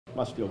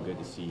Must feel good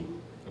to see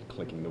it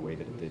clicking the way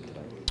that it did today.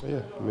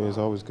 Yeah, I mean, it's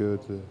always good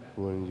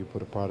when you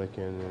put a product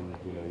in and,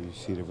 you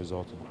see the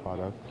result of the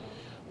product.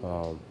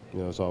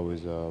 It's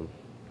always,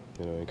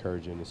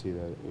 encouraging to see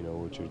that,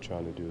 what you're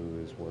trying to do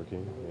is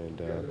working.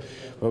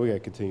 But we got to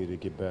continue to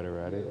get better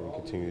at it and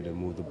continue to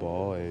move the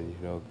ball and,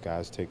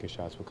 guys taking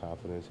shots with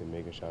confidence and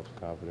making shots with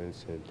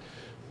confidence. And,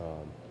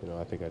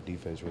 I think our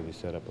defense really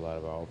set up a lot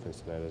of our offense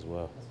tonight as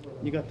well.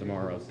 You got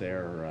DeMar out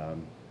there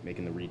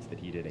making the reads that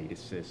he did, 8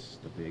 assists,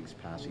 the bigs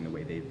passing the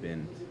way they've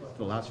been for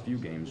the last few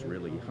games,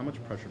 really. How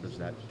much pressure does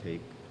that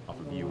take off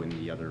of you and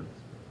the other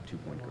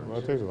two-point guards? Well,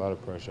 it takes a lot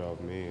of pressure off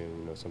me,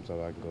 and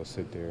sometimes I can go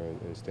sit there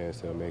and stand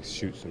still,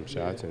 shoot some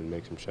shots and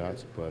make some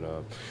shots. But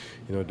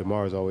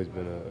DeMar has always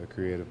been a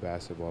creative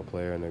basketball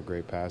player and a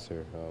great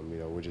passer.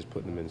 We're just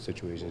putting him in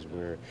situations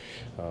where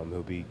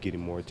he'll be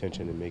getting more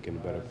attention and making a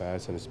better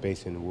pass, and the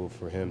spacing will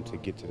for him to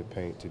get to the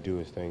paint to do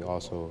his thing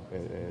also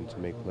and to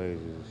make plays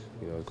is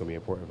going to be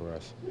important for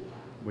us.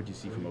 What did you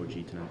see from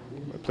OG tonight?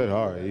 He played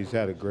hard. He's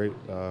had a great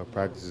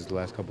practices the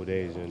last couple of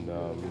days,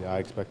 and I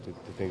expected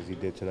the things he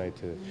did tonight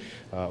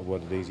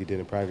the things he did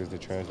in practice to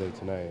translate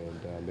tonight,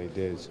 and they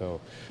did.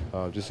 So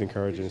just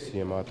encouraging to see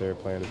him out there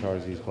playing as hard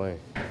as he's playing.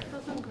 It's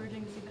also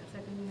encouraging to see that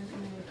second year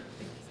kind of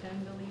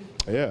extend the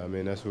lead. Yeah, I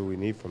mean, that's what we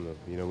need from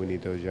them. We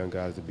need those young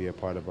guys to be a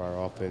part of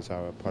our offense,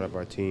 part of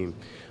our team.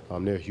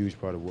 They're a huge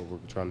part of what we're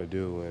trying to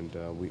do, and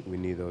we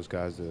need those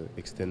guys to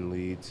extend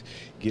leads,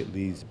 get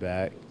leads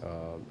back,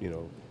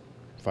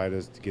 fight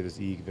us to get us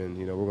even.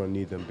 We're going to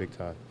need them big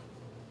time.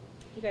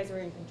 You guys were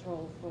in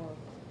control for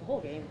the whole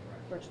game,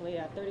 virtually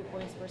at 30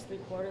 points first 3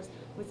 quarters.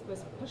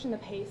 Was pushing the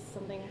pace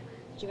something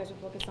that you guys were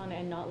focused on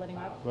and not letting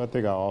up? Well, I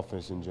think our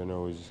offense in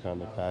general was just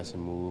kind of pass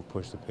and move,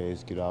 push the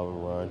pace, get out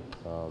and run.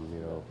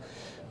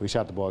 We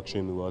shot the ball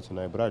extremely well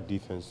tonight, but our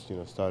defense,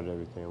 started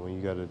everything. When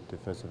you got a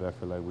defensive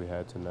effort like we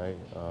had tonight,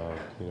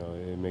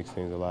 it makes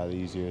things a lot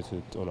easier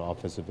on the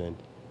offensive end.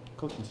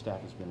 Coaching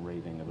staff has been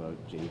raving about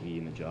JV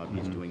and the job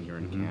he's doing here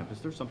in camp.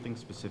 Is there something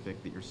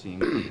specific that you're seeing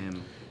from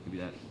him, maybe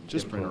that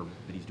just different or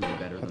that he's doing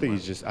better? I think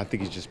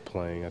he's just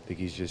playing. I think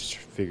he's just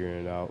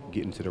figuring it out,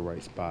 getting to the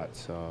right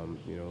spots.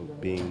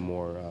 Being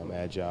more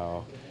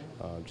agile,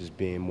 just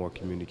being more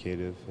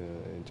communicative,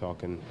 and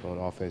talking on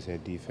offense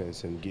and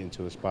defense, and getting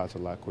to his spots a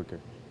lot quicker.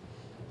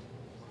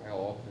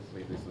 How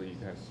obviously this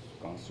league has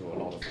gone through a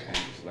lot of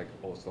changes, like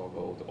All-Star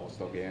Gold,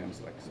 All-Star Games,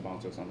 like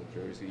sponsors on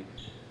the jersey.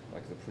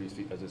 Like the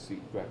preseason, as the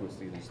regular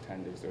season's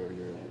 10 days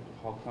earlier,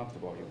 how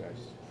comfortable are you guys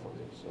for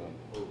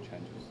those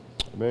changes?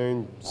 I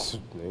mean, it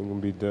ain't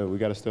gonna be done. We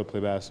gotta still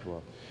play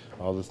basketball.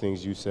 All the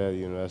things you said,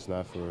 that's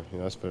not for,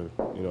 that's for,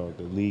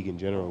 the league in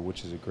general,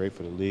 which is great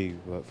for the league.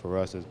 But for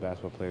us as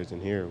basketball players in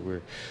here,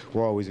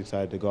 we're always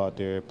excited to go out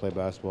there, play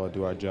basketball,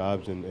 do our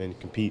jobs, and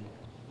compete.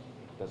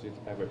 Does it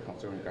ever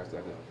concern you guys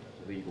that the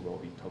league will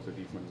be totally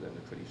different than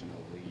the traditional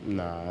league?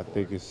 Nah, I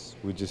think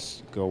we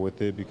just go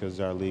with it because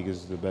our league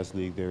is the best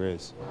league there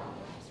is.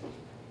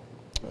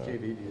 JV,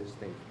 do you just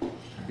think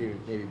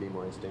maybe be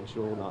more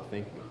instinctual,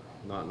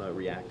 not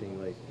reacting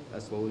like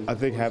as slowly? I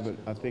think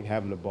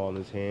having the ball in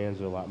his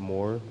hands a lot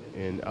more,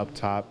 and up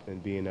top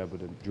and being able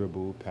to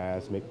dribble,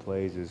 pass, make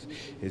plays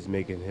is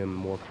making him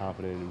more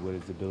confident in what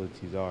his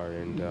abilities are,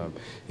 and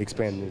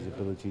expanding his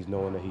abilities,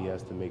 knowing that he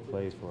has to make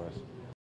plays for us.